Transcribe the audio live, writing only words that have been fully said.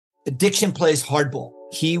Addiction plays hardball.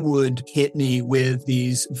 He would hit me with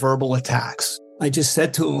these verbal attacks. I just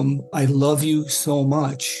said to him, I love you so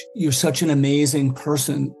much. You're such an amazing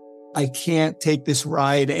person. I can't take this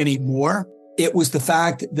ride anymore. It was the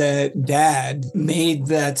fact that Dad made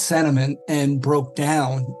that sentiment and broke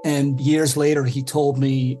down. And years later, he told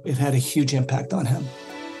me it had a huge impact on him.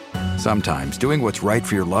 Sometimes doing what's right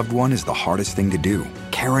for your loved one is the hardest thing to do.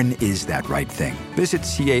 Caron is that right thing. Visit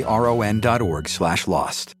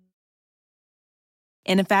caron.org/lost.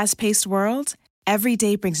 In a fast-paced world, every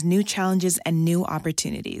day brings new challenges and new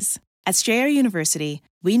opportunities. At Strayer University,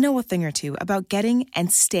 we know a thing or two about getting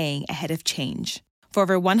and staying ahead of change. For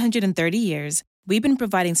over 130 years, we've been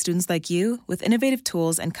providing students like you with innovative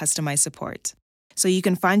tools and customized support, so you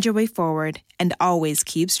can find your way forward and always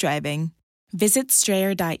keep striving. Visit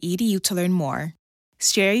strayer.edu to learn more.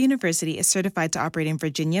 Strayer University is certified to operate in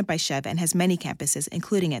Virginia by Chev and has many campuses,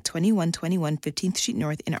 including at 2121 15th Street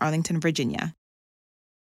North in Arlington, Virginia.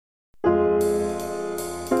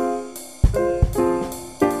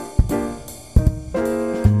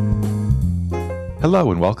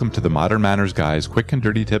 Hello and welcome to the Modern Manners Guy's quick and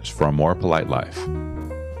dirty tips for a more polite life.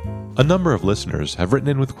 A number of listeners have written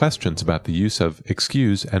in with questions about the use of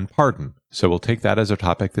excuse and pardon, so we'll take that as our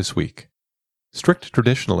topic this week. Strict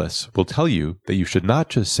traditionalists will tell you that you should not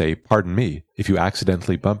just say pardon me if you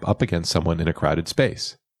accidentally bump up against someone in a crowded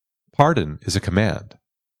space. Pardon is a command,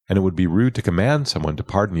 and it would be rude to command someone to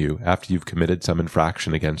pardon you after you've committed some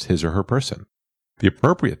infraction against his or her person. The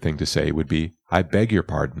appropriate thing to say would be, I beg your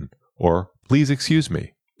pardon, or please excuse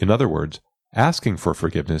me. In other words, asking for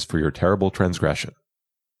forgiveness for your terrible transgression.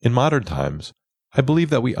 In modern times, I believe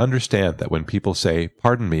that we understand that when people say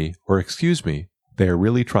pardon me or excuse me, they are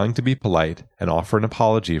really trying to be polite and offer an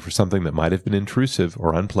apology for something that might have been intrusive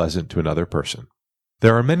or unpleasant to another person.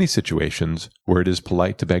 There are many situations where it is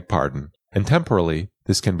polite to beg pardon, and temporally,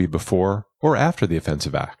 this can be before or after the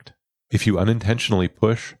offensive act. If you unintentionally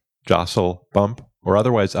push, jostle, bump, or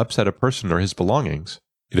otherwise upset a person or his belongings,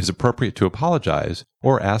 it is appropriate to apologize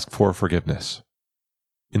or ask for forgiveness.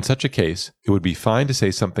 In such a case, it would be fine to say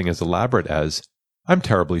something as elaborate as, I'm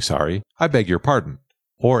terribly sorry, I beg your pardon,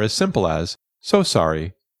 or as simple as, so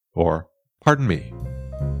sorry, or pardon me.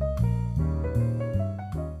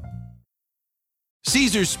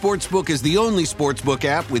 Caesars Sportsbook is the only sportsbook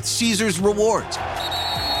app with Caesars Rewards.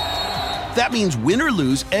 That means win or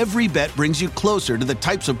lose, every bet brings you closer to the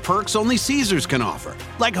types of perks only Caesars can offer,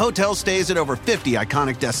 like hotel stays at over 50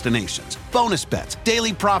 iconic destinations, bonus bets,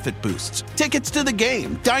 daily profit boosts, tickets to the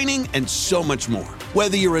game, dining, and so much more.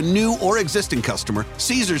 Whether you're a new or existing customer,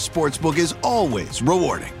 Caesars Sportsbook is always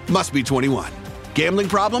rewarding. Must be 21. Gambling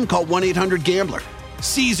problem? Call 1-800-GAMBLER.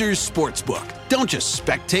 Caesars Sportsbook. Don't just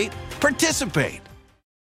spectate, participate.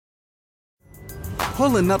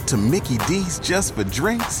 Pulling up to Mickey D's just for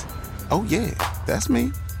drinks? Oh yeah, that's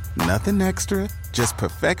me. Nothing extra, just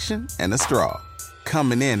perfection and a straw.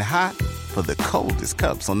 Coming in hot for the coldest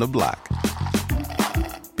cups on the block.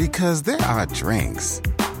 Because there are drinks.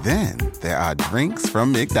 Then there are drinks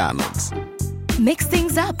from McDonald's. Mix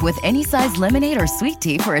things up with any size lemonade or sweet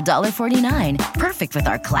tea for $1.49. Perfect with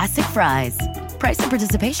our classic fries. Price and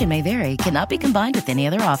participation may vary. Cannot be combined with any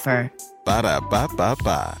other offer.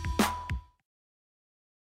 Ba-da-ba-ba-ba.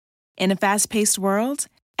 In a fast-paced world,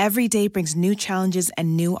 every day brings new challenges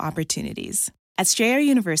and new opportunities. At Strayer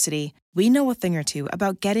University, we know a thing or two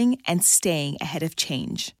about getting and staying ahead of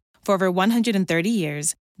change. For over 130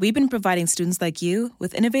 years, we've been providing students like you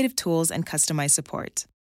with innovative tools and customized support,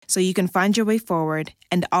 so you can find your way forward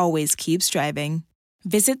and always keep striving.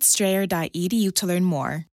 Visit strayer.edu to learn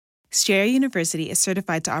more. Strayer University is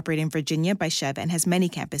certified to operate in Virginia by Chev and has many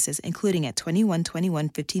campuses, including at 2121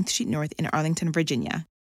 15th Street North in Arlington, Virginia.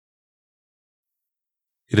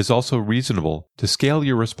 It is also reasonable to scale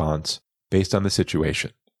your response based on the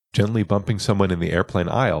situation. Gently bumping someone in the airplane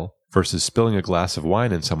aisle versus spilling a glass of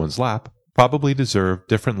wine in someone's lap probably deserve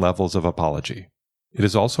different levels of apology. It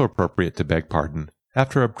is also appropriate to beg pardon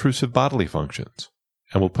after obtrusive bodily functions,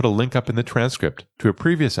 and we'll put a link up in the transcript to a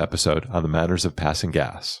previous episode on the manners of passing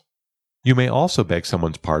gas. You may also beg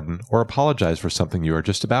someone's pardon or apologize for something you are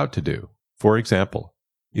just about to do. For example,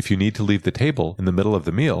 if you need to leave the table in the middle of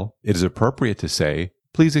the meal, it is appropriate to say,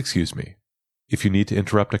 please excuse me. If you need to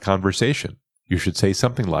interrupt a conversation, you should say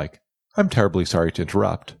something like, I'm terribly sorry to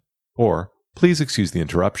interrupt, or please excuse the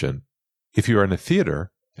interruption. If you are in a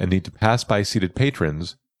theater and need to pass by seated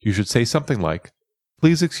patrons, you should say something like,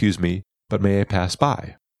 please excuse me, but may I pass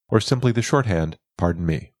by? Or simply the shorthand, pardon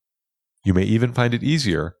me. You may even find it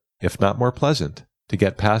easier, if not more pleasant, to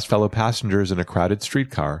get past fellow passengers in a crowded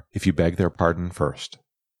streetcar if you beg their pardon first.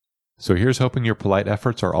 So here's hoping your polite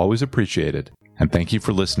efforts are always appreciated. And thank you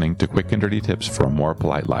for listening to Quick and Dirty Tips for a More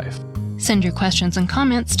Polite Life. Send your questions and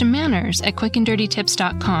comments to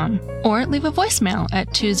manners@quickanddirtytips.com or leave a voicemail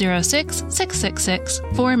at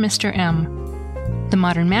 206-666-4Mr. The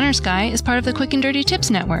Modern Manners Guy is part of the Quick and Dirty Tips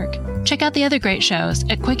Network. Check out the other great shows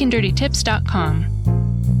at quickanddirtytips.com.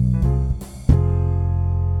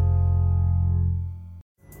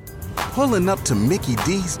 Pulling up to Mickey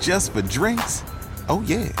D's just for drinks? Oh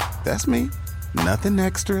yeah, that's me. Nothing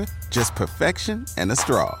extra, just perfection and a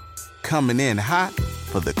straw. Coming in hot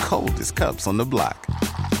for the coldest cups on the block.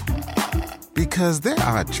 Because there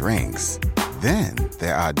are drinks. Then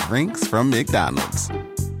there are drinks from McDonald's.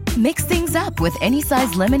 Mix things up with any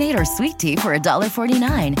size lemonade or sweet tea for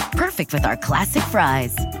 $1.49. Perfect with our classic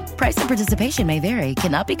fries. Price and participation may vary.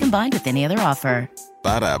 Cannot be combined with any other offer.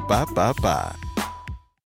 Ba-da-ba-ba-ba.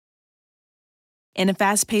 In a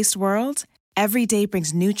fast-paced world, every day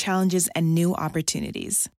brings new challenges and new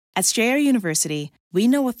opportunities. At Strayer University, we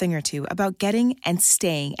know a thing or two about getting and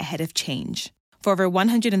staying ahead of change. For over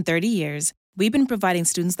 130 years, we've been providing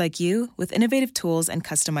students like you with innovative tools and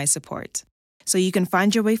customized support, so you can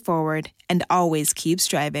find your way forward and always keep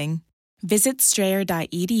striving. Visit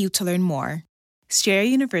strayer.edu to learn more. Strayer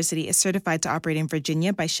University is certified to operate in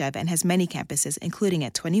Virginia by Chev and has many campuses, including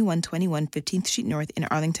at 2121 15th Street North in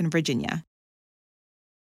Arlington, Virginia.